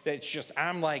place. That's just,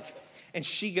 I'm like. And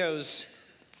she goes,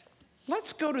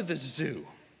 let's go to the zoo.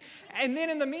 And then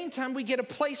in the meantime, we get a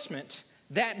placement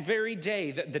that very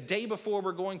day, the day before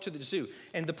we're going to the zoo.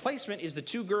 And the placement is the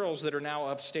 2 girls that are now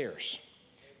upstairs.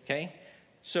 Okay?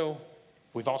 So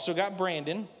we've also got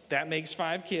Brandon. That makes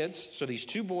 5 kids. So these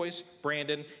 2 boys,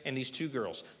 Brandon, and these 2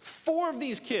 girls. 4 of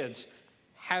these kids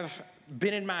have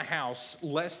been in my house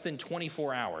less than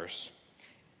 24 hours.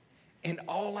 And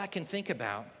all I can think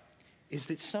about is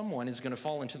that someone is going to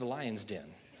fall into the lion's den.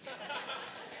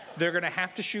 They're going to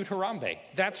have to shoot Harambe.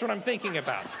 That's what I'm thinking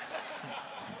about.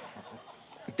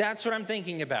 That's what I'm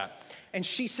thinking about. And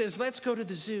she says, let's go to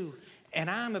the zoo. And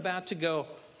I'm about to go,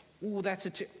 ooh, that's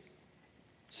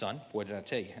son, what did I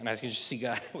tell you? And I can just see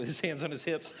God with his hands on his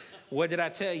hips. What did I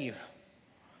tell you?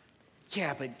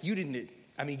 Yeah, but you didn't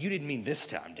mean this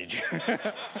time, did you?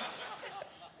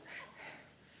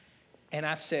 And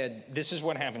I said, this is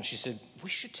what happened. She said, we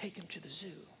should take him to the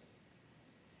zoo.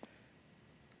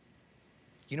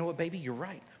 You know what, baby? You're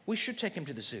right. We should take him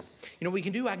to the zoo. You know what we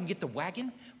can do? I can get the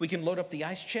wagon. We can load up the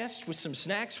ice chest with some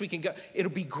snacks. We can go.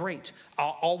 It'll be great.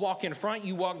 I'll walk in front.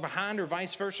 You walk behind, or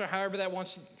vice versa, however that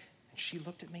wants to. And she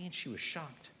looked at me and she was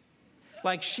shocked.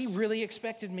 Like, she really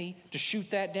expected me to shoot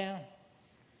that down.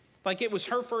 Like, it was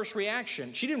her first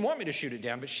reaction. She didn't want me to shoot it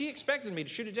down, but she expected me to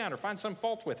shoot it down or find some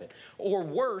fault with it. Or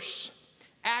worse,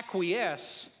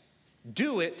 acquiesce,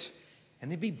 do it,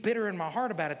 and then be bitter in my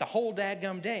heart about it the whole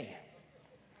dadgum day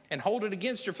and hold it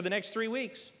against her for the next 3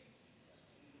 weeks.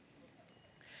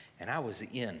 And I was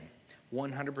in,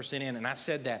 100% in, and I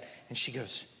said that, and she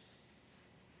goes,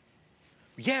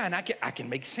 yeah, and I can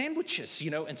make sandwiches,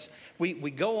 and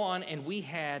we go on, and we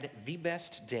had the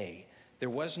best day. There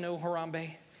was no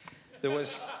Harambe.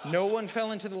 No one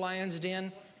fell into the lion's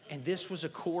den, and this was a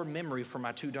core memory for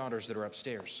my 2 daughters that are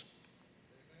upstairs.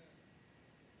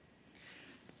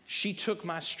 She took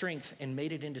my strength and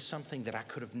made it into something that I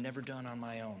could have never done on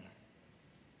my own.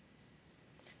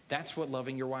 That's what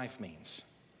loving your wife means.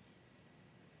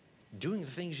 Doing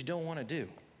the things you don't want to do.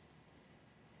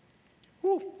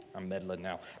 Woo, I'm meddling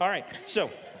now. All right, so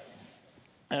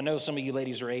I know some of you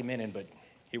ladies are amening, but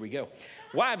here we go.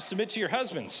 Wives, submit to your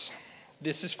husbands.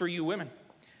 This is for you women.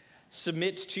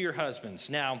 Submit to your husbands.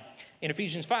 Now, in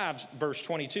Ephesians 5, verse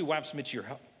 22, wives, submit to your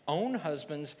own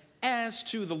husbands as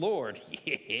to the Lord.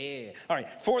 Yeah. All right.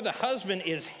 For the husband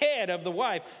is head of the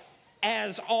wife,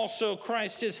 as also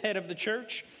Christ is head of the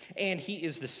church, and he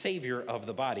is the Savior of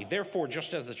the body. Therefore,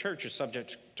 just as the church is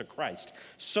subject to Christ,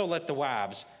 so let the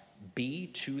wives be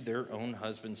to their own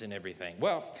husbands in everything.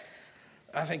 Well,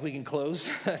 I think we can close.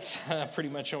 That's pretty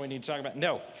much all we need to talk about.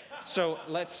 No. So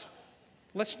let's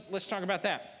talk about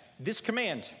that. This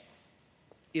command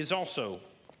is also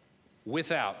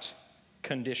without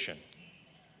condition.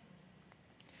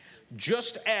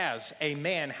 Just as a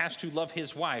man has to love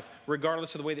his wife,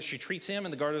 regardless of the way that she treats him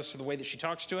and regardless of the way that she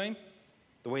talks to him,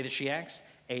 the way that she acts,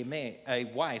 a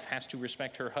wife has to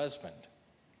respect her husband.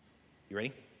 You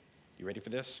ready? You ready for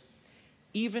this?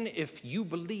 Even if you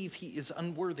believe he is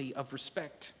unworthy of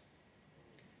respect.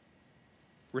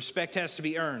 Respect has to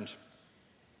be earned.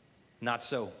 Not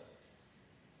so.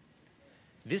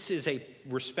 This is a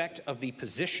respect of the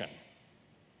position.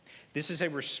 This is a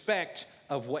respect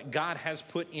of what God has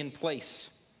put in place.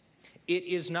 It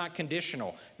is not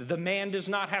conditional. The man does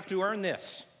not have to earn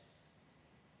this.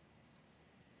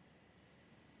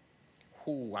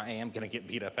 Ooh, I am going to get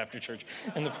beat up after church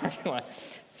in the parking lot.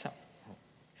 So,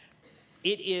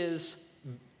 it is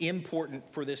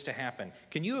important for this to happen.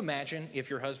 Can you imagine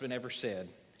if your husband ever said,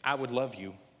 I would love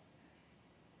you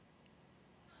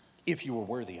if you were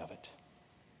worthy of it?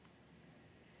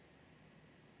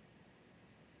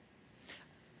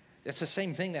 That's the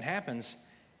same thing that happens.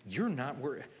 You're not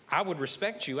worthy. I would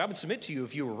respect you. I would submit to you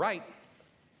if you were right.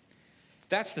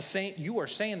 That's the same. You are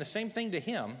saying the same thing to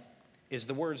him as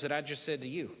the words that I just said to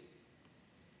you.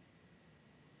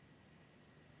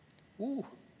 Ooh,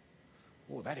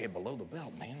 that hit below the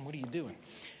belt, man. What are you doing?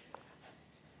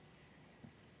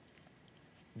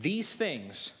 These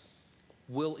things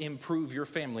will improve your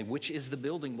family, which is the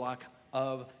building block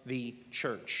of the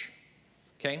church.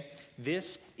 Okay?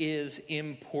 This is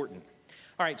important.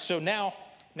 All right, so now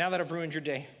that I've ruined your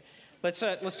day, let's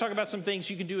talk about some things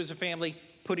you can do as a family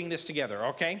putting this together,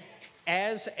 okay?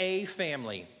 As a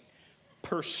family,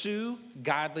 pursue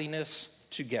godliness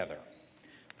together.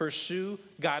 Pursue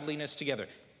godliness together.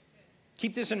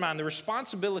 Keep this in mind. The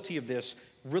responsibility of this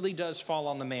really does fall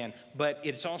on the man, but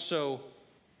it's also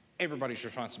everybody's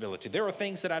responsibility. There are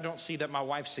things that I don't see that my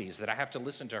wife sees that I have to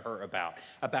listen to her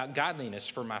about godliness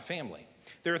for my family.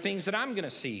 There are things that I'm going to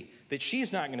see that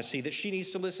she's not going to see that she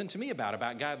needs to listen to me about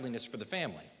godliness for the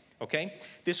family, okay?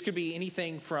 This could be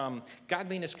anything from,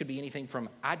 godliness could be anything from,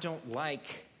 I don't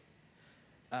like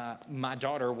my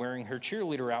daughter wearing her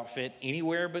cheerleader outfit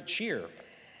anywhere but cheer,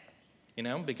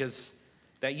 because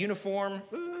that uniform,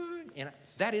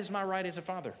 that is my right as a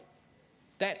father.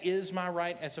 That is my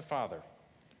right as a father.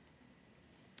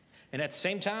 And at the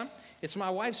same time, it's my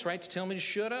wife's right to tell me to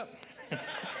shut up.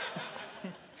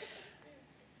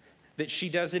 That she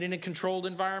does it in a controlled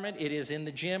environment. It is in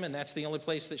the gym, and that's the only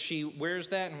place that she wears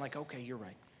that. And I'm like, okay, you're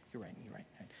right.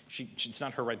 It's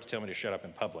not her right to tell me to shut up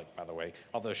in public, by the way,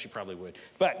 although she probably would.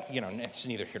 But, it's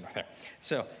neither here nor there.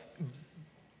 So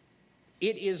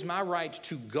it is my right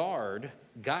to guard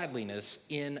godliness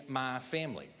in my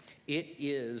family. It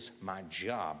is my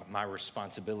job, my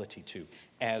responsibility to,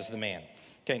 as the man.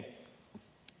 Okay.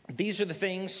 These are the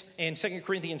things in 2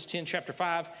 Corinthians 10, chapter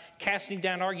 5, casting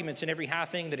down arguments and every high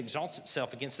thing that exalts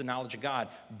itself against the knowledge of God,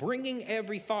 bringing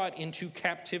every thought into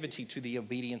captivity to the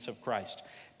obedience of Christ.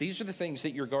 These are the things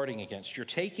that you're guarding against. You're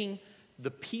taking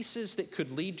the pieces that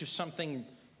could lead to something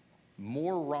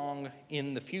more wrong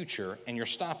in the future, and you're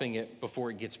stopping it before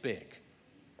it gets big.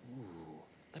 Ooh,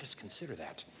 let us consider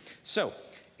that. So,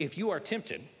 if you are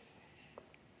tempted,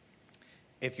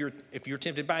 if you're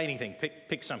tempted by anything,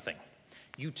 pick something.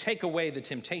 You take away the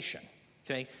temptation,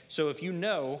 okay? So if you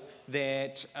know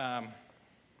that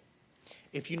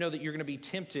you're going to be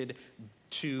tempted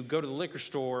to go to the liquor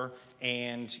store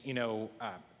and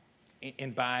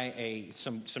and buy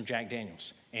some Jack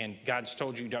Daniels, and God's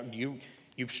told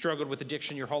you've struggled with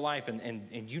addiction your whole life,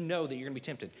 and you know that you're going to be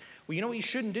tempted. Well, you know what you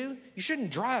shouldn't do? You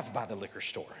shouldn't drive by the liquor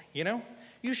store.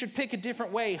 You should pick a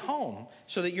different way home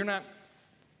so that you're not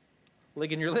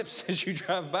licking your lips as you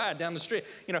drive by down the street.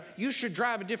 You should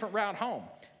drive a different route home.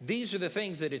 These are the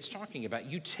things that it's talking about.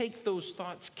 You take those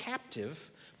thoughts captive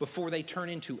before they turn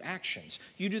into actions.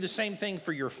 You do the same thing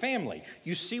for your family.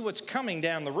 You see what's coming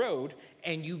down the road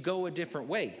and you go a different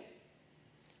way.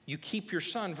 You keep your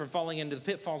son from falling into the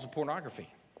pitfalls of pornography.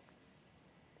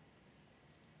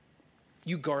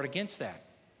 You guard against that.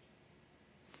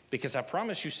 Because I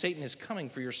promise you, Satan is coming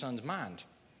for your son's mind.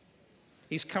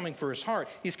 He's coming for his heart.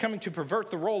 He's coming to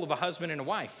pervert the role of a husband and a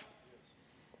wife.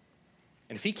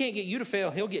 And if he can't get you to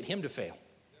fail, he'll get him to fail.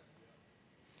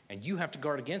 And you have to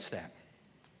guard against that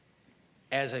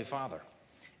as a father,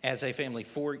 as a family,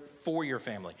 for your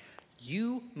family.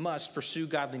 You must pursue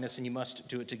godliness, and you must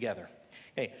do it together.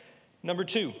 Okay, number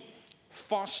 2,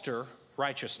 foster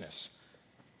righteousness.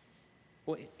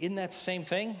 Well, isn't that the same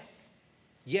thing?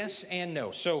 Yes and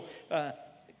no. So,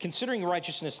 considering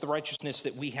righteousness, the righteousness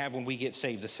that we have when we get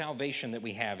saved, the salvation that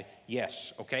we have,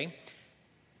 yes, okay?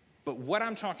 But what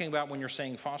I'm talking about when you're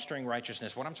saying fostering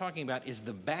righteousness, what I'm talking about is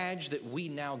the badge that we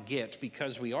now get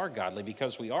because we are godly,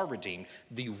 because we are redeemed,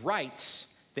 the rights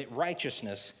that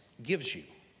righteousness gives you,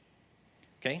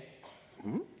 okay?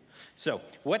 So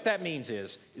what that means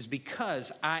is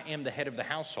because I am the head of the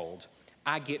household,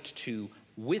 I get to,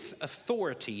 with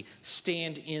authority,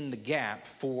 stand in the gap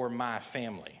for my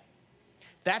family.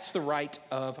 That's the right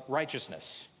of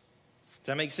righteousness. Does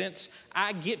that make sense?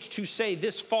 I get to say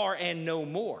this far and no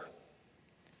more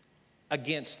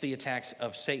against the attacks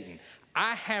of Satan.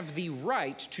 I have the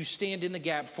right to stand in the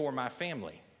gap for my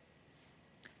family.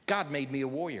 God made me a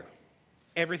warrior.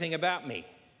 Everything about me,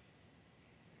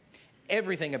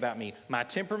 my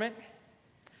temperament,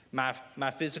 my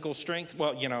physical strength.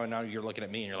 Well, you know, now you're looking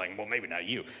at me and you're like, well, maybe not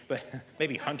you, but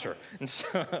maybe Hunter. And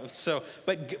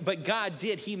but God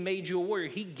did. He made you a warrior.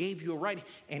 He gave you a right.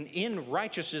 And in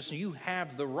righteousness, you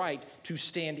have the right to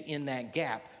stand in that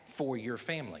gap for your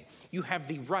family. You have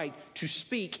the right to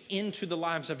speak into the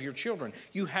lives of your children.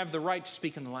 You have the right to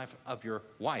speak in the life of your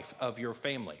wife, of your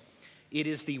family. It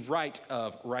is the right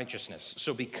of righteousness.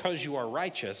 So because you are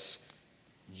righteous,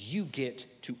 you get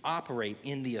to operate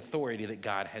in the authority that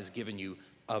God has given you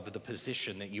of the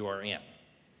position that you are in.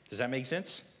 Does that make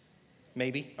sense?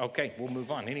 Maybe? Okay, we'll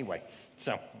move on anyway.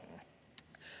 So,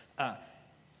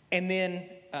 and then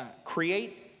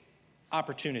create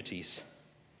opportunities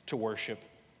to worship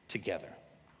together.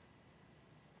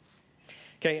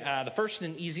 Okay, the first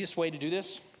and easiest way to do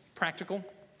this, practical,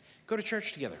 go to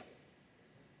church together.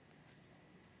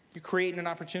 You're creating an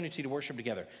opportunity to worship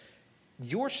together.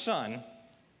 Your son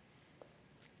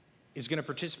is going to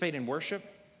participate in worship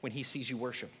when he sees you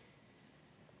worship.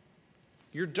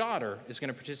 Your daughter is going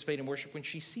to participate in worship when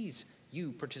she sees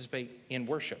you participate in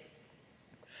worship.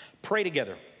 Pray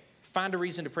together. Find a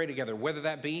reason to pray together, whether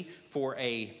that be for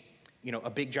a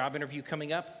big job interview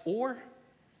coming up, or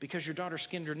because your daughter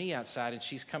skinned her knee outside and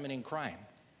she's coming in crying.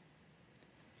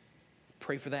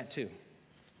 Pray for that too.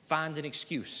 Find an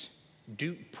excuse.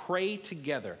 Pray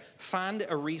together. Find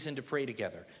a reason to pray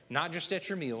together. Not just at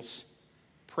your meals.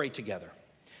 Pray together.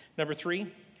 Number 3,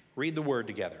 read the word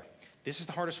together. This is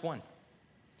the hardest one.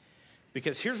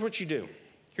 Because here's what you do.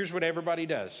 Here's what everybody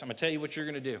does. I'm going to tell you what you're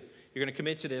going to do. You're going to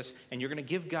commit to this, and you're going to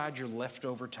give God your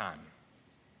leftover time.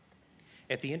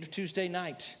 At the end of Tuesday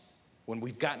night, when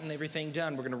we've gotten everything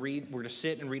done, we're going to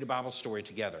sit and read a Bible story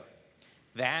together.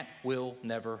 That will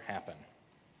never happen.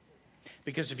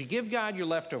 Because if you give God your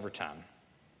leftover time,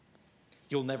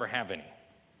 you'll never have any.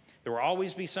 There will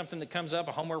always be something that comes up,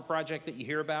 a homework project that you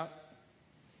hear about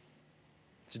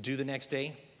to do the next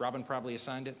day. Robin probably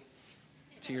assigned it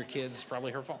to your kids. It's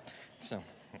probably her fault. So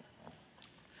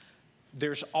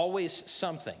there's always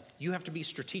something. You have to be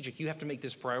strategic. You have to make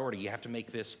this priority. You have to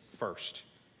make this first.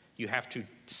 You have to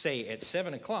say at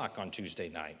 7 o'clock on Tuesday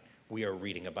night, we are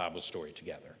reading a Bible story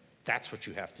together. That's what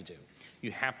you have to do.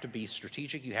 You have to be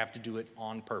strategic. You have to do it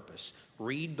on purpose.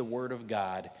 Read the Word of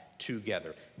God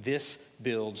together. This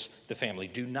builds the family.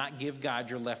 Do not give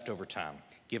God your leftover time.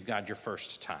 Give God your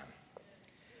first time.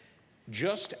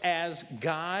 Just as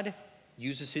God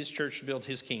uses his church to build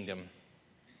his kingdom,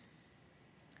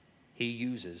 he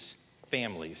uses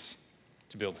families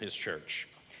to build his church.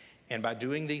 And by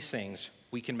doing these things,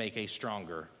 we can make a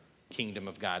stronger kingdom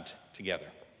of God together.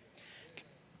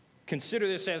 Consider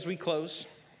this as we close.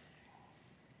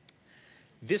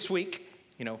 This week,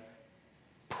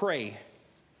 pray.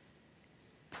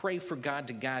 Pray for God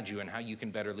to guide you in how you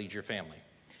can better lead your family.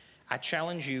 I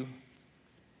challenge you,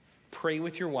 pray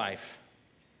with your wife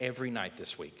every night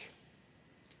this week.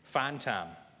 Find time.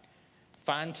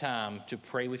 Find time to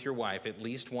pray with your wife at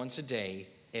least once a day,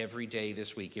 every day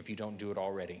this week, if you don't do it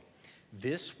already.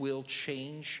 This will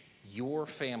change your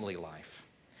family life.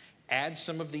 Add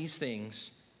some of these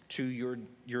things to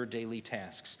your daily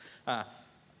tasks.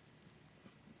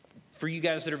 For you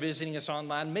guys that are visiting us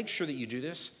online, make sure that you do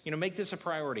this. Make this a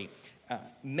priority.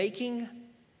 Making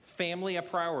family a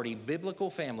priority, biblical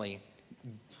family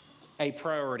a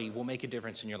priority, will make a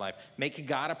difference in your life. Make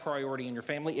God a priority in your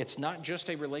family. It's not just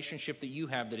a relationship that you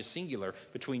have that is singular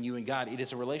between you and God. It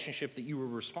is a relationship that you are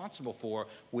responsible for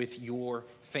with your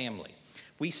family.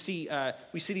 We see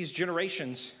these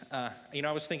generations. I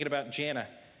was thinking about Jana.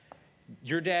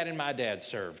 Your dad and my dad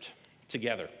served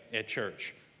together at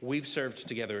church. We've served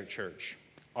together at church.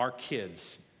 Our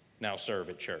kids now serve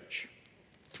at church.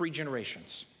 3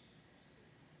 generations.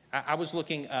 I was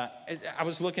looking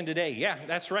today. Yeah,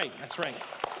 that's right.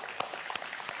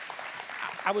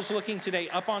 I was looking today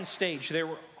up on stage. There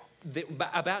were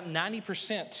about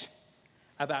 90%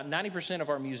 of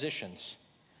our musicians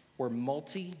were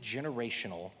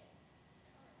multi-generational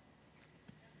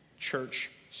church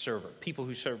server, people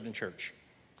who served in church.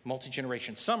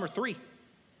 Multi-generation. Some are 3.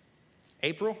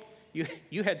 April,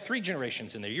 you had 3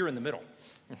 generations in there. You're in the middle.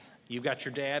 You've got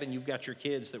your dad and you've got your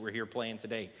kids that were here playing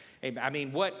today. I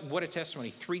mean, what a testimony.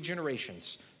 3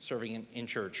 generations serving in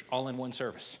church, all in one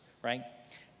service, right?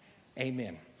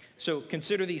 Amen. So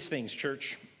consider these things,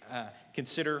 church.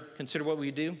 Consider what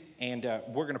we do, and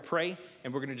we're going to pray,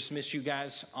 and we're going to dismiss you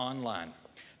guys online.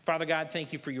 Father God,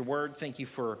 thank you for your word. Thank you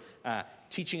for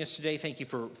teaching us today. Thank you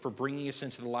for bringing us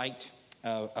into the light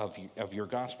of your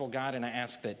gospel, God. And I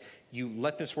ask that you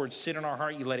let this word sit in our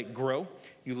heart. You let it grow.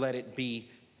 You let it be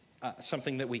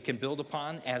something that we can build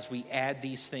upon as we add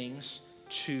these things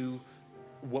to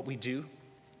what we do.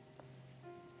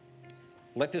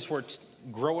 Let this word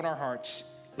grow in our hearts.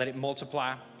 Let it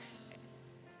multiply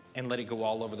and let it go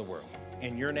all over the world.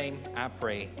 In your name, I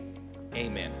pray,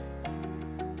 amen.